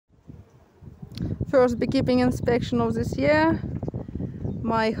First beekeeping inspection of this year.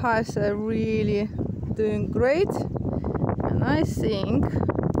 My hives are really doing great, and I think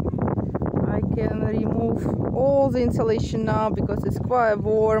I can remove all the insulation now because it's quite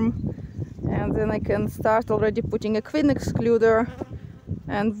warm, and then I can start already putting a queen excluder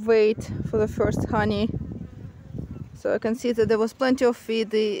and wait for the first honey. So I can see that there was plenty of feed.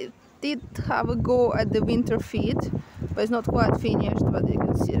 They did have a go at the winter feed, but it's not quite finished. But you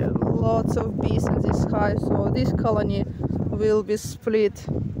can see there are lots of bees in this hive, so this colony will be split.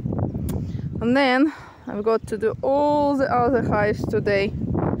 And then I've got to do all the other hives today.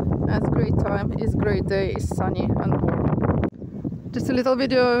 It's great time, it's great day, it's sunny and warm. Just a little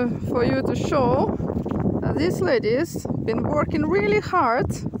video for you to show that these ladies been working really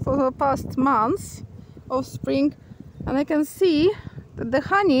hard for the past months of spring, and I can see that the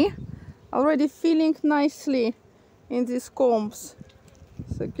honey already filling nicely in these combs.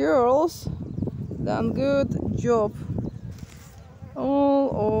 So girls done good job all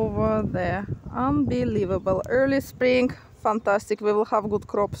over there. Unbelievable. Early spring, fantastic. We will have good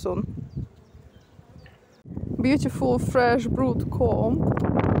crop soon. Beautiful fresh brood comb,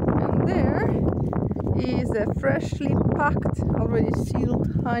 and there is a freshly packed, already sealed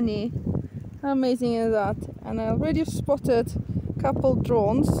honey. How amazing is that? And I already spotted a couple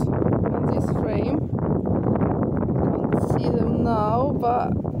drones on this frame. Can't see them now,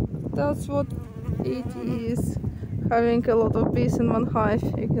 but that's what it is. Having a lot of bees in one hive,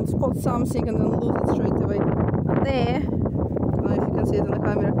 you can spot something and then lose it straight away. And there, I don't know if you can see it on the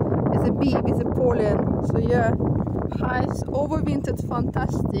camera, is a bee with a pollen. So yeah, hives overwintered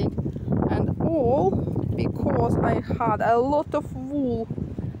fantastic, and all because I had a lot of wool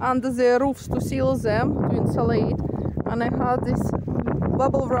under the roofs to seal them, to insulate, and I had this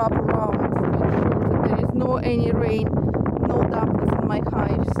bubble wrap around to ensure that there is no any rain, no dampness in my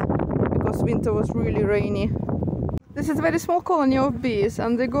hives, because winter was really rainy. This is a very small colony of bees,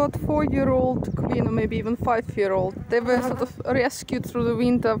 and they got 4-year-old queen, or maybe even 5-year-old. They were sort of rescued through the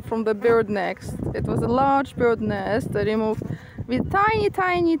winter from the bird nest. It was a large bird nest they removed with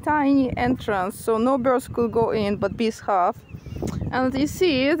tiny entrance, so no birds could go in, but bees have. And you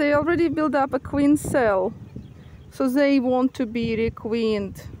see, they already built up a queen cell, so they want to be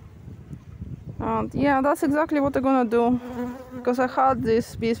requeened. And yeah, that's exactly what I'm gonna do, because I had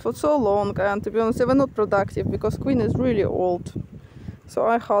these bees for so long, and to be honest, they were not productive because queen is really old. So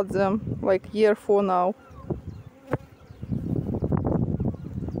I had them like year 4 now.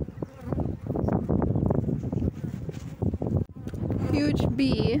 Huge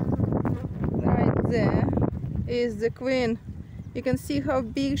bee right there is the queen. You can see how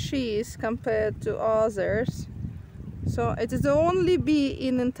big she is compared to others. So it is the only bee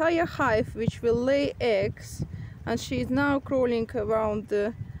in the entire hive which will lay eggs, and she is now crawling around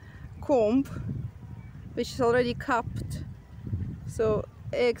the comb, which is already capped, so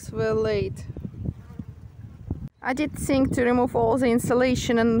eggs were laid. I did think to remove all the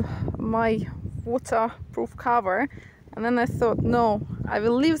insulation and my waterproof cover, and then I thought no, I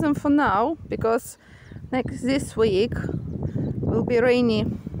will leave them for now, because this week will be rainy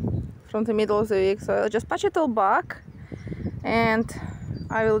from the middle of the week, so I'll just patch it all back, and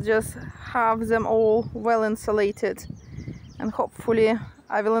I will just have them all well insulated, and hopefully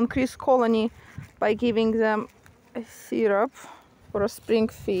I will increase colony by giving them a syrup for a spring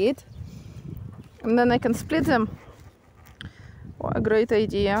feed, and then I can split them. What a great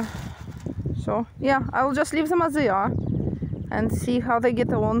idea. So yeah, I will just leave them as they are and see how they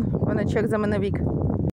get on when I check them in a week.